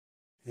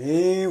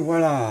Et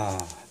voilà,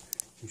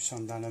 nous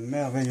sommes dans le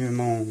merveilleux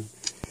monde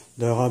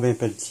de Robin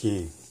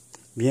Pelletier.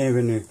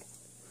 Bienvenue.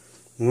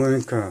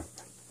 Wake up.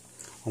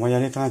 On va y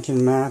aller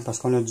tranquillement parce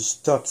qu'on a du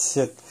stock ici.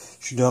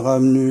 Je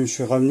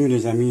suis revenu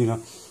les amis, là.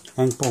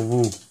 Rien que pour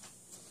vous.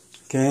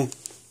 OK?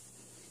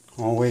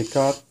 On wake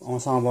up, on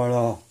s'en va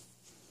là.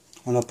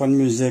 On n'a pas de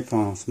musique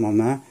en ce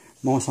moment,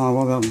 mais on s'en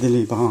va vers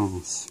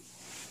Délivrance.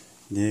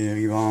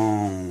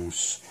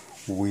 Délivrance.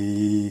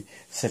 Oui,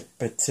 cette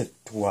petite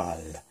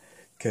toile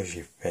que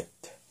j'ai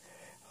faite.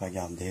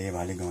 Regardez, on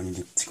va aller gagner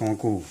des petits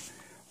concours.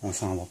 On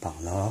s'en va par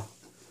là.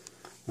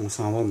 On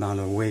s'en va dans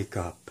le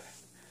wake-up.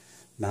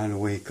 Dans le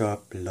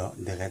wake-up, là,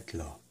 direct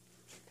là.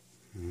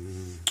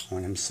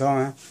 On aime ça,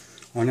 hein?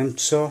 On aime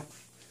tout ça.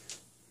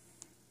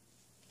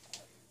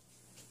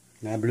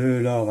 La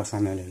bleue, là, on va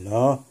s'en aller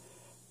là.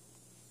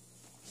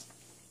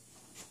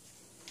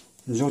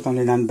 Nous autres, on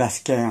est dans le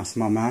basket en ce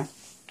moment.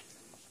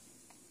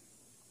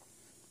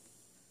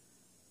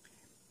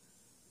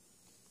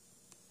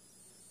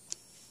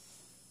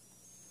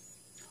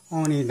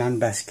 On est dans le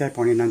basket,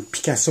 on est dans le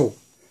Picasso.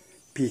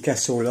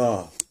 Picasso,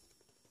 là.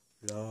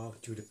 Là,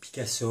 tout le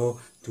Picasso,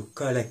 tout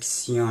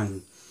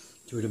collectionne.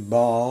 Tout le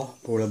bar,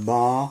 pour le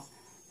bar.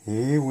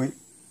 Eh oui.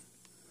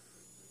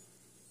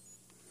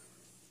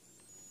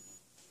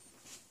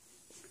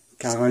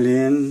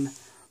 Caroline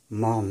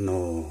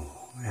Morneau,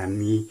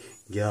 ami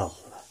girl.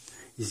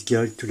 Is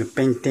girl to the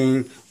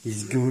painting,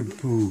 is good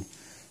for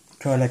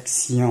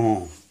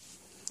collection.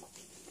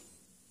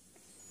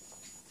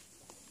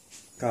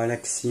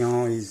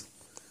 Collection is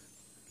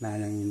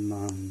Marilyn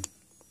Mom.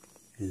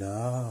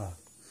 Là,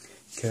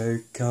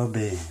 Kurt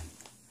Cobain.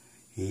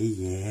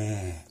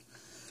 Yeah.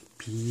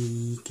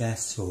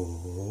 Picasso.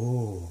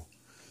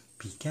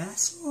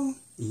 Picasso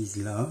is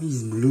là,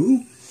 is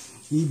blue.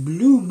 Is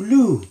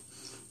blue.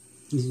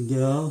 This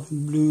girl,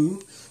 blue,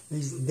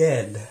 is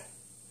dead.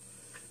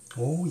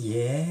 Oh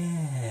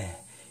yeah.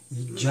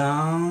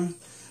 John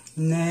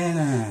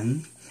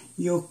Lennon,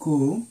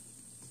 Yoko,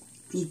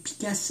 et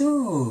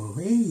Picasso.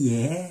 Hey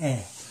yeah.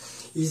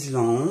 Is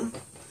long.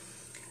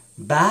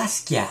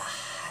 BASQIUAT.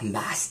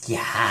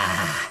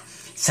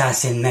 Ça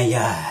c'est le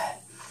meilleur.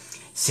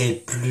 C'est le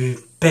plus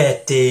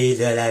pété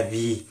de la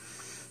vie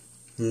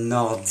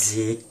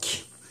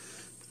nordique.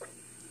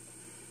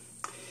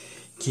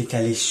 Qui est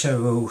allé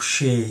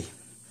chevaucher.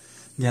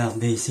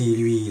 Regardez, c'est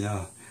lui,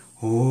 là.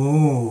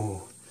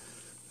 Oh!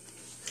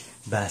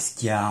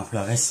 BASQIUAT en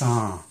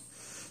fluorescent.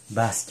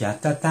 BASQIUAT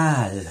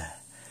total.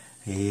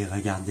 Et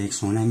regardez avec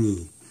son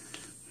ami.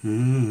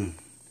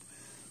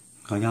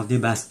 Regardez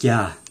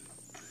BASQIUAT.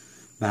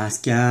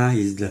 BASQIUAT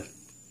is the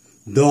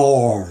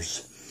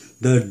doors.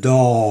 The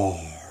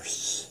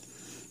doors.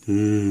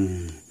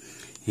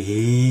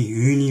 Et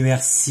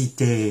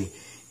université.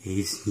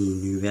 Et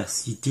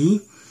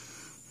university.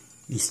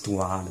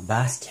 Histoire de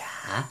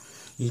BASQIUAT.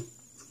 Et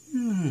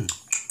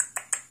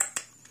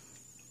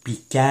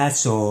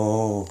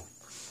Picasso.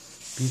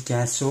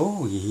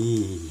 Picasso,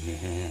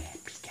 yeah.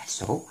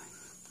 Picasso.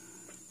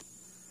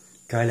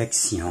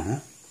 Collection.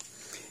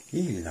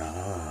 Et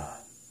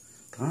là,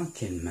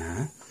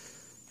 tranquillement,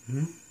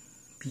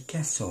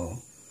 Picasso.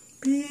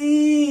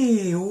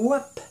 Puis,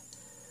 whoop.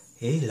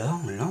 Et là,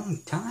 long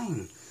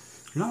time.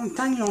 Long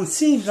time, on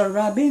see the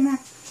Robin, hein?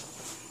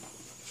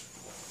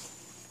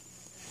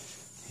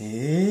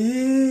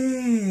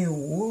 Hey,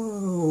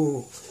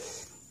 whoa.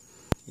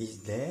 He's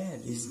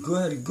dead. He's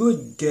good.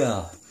 Good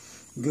girl.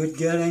 Good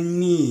girl and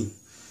me.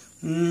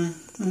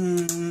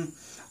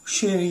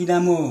 Chérie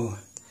d'amour.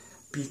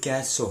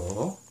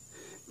 Picasso.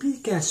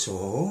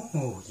 Picasso.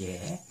 Oh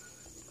yeah.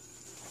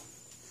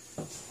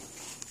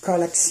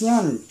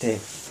 Collectionte.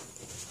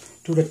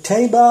 To the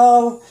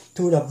table,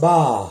 to the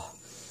bar.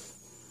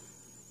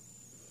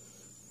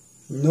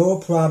 No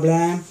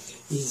problem.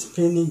 He's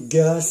pretty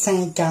girl,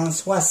 50,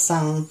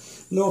 60,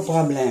 no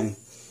problem.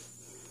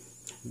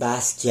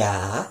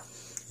 BASQIUAT,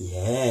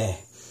 yeah.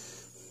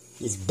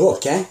 His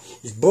book, hein?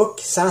 His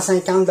book,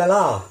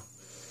 $150.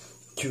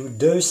 To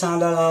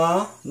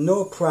 $200,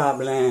 no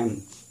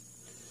problem.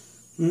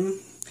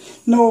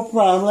 No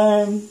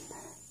problem.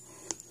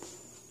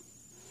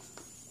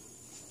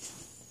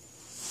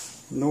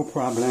 No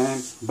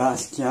problem.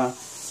 BASQIUAT,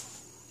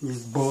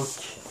 his book,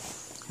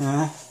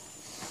 hein?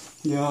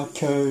 Yeah,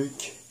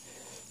 Kurt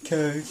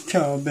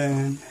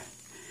Cobain.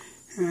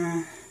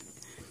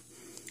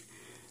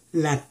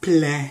 La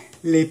plaie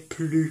les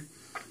plus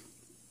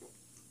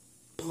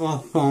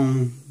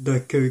profondes de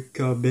Kurt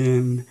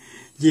Cobain.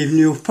 Il est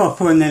venu au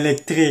popone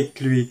électrique,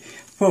 lui.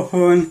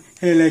 Popone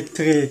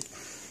électrique.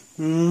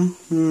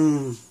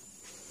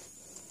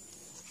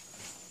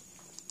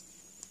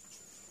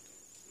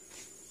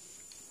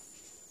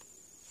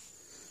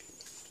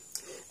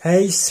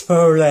 Ace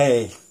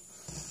Pelletier.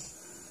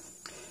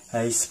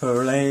 Ace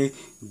Pelletier,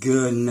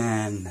 good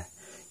man.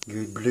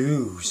 Good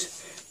blues.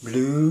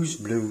 Blues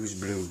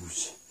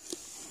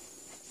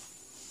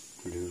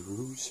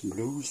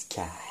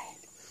sky.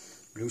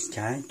 Blue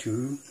sky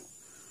to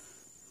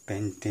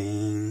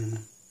painting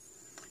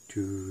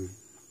to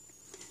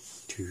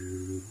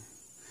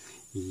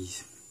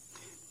is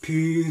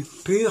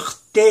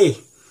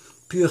Pureté.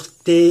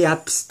 Pureté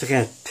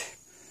abstraite.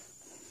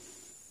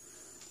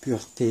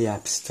 Pureté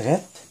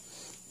abstraite.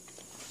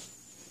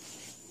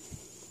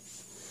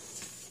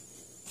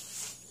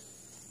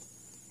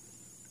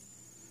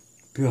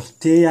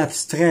 Pureté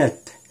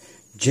abstraite.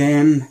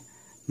 Jim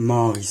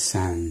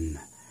Morrison.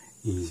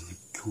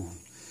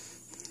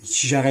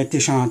 Si j'aurais été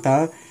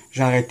chanteur,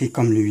 j'aurais été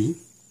comme lui.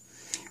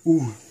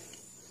 Ou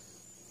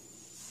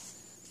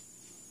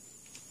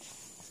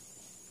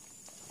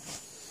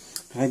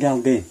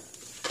regardez.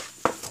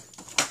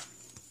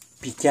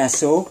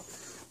 Picasso.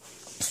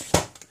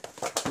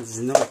 Il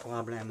dit non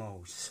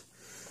problemos.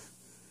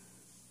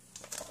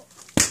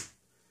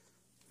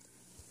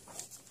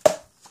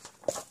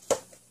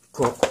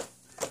 Quoi?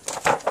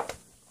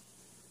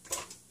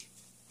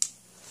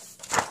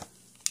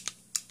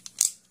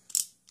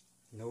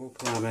 No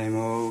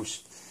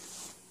problemos.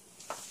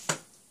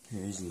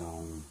 Here's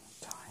long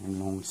time,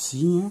 long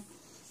see.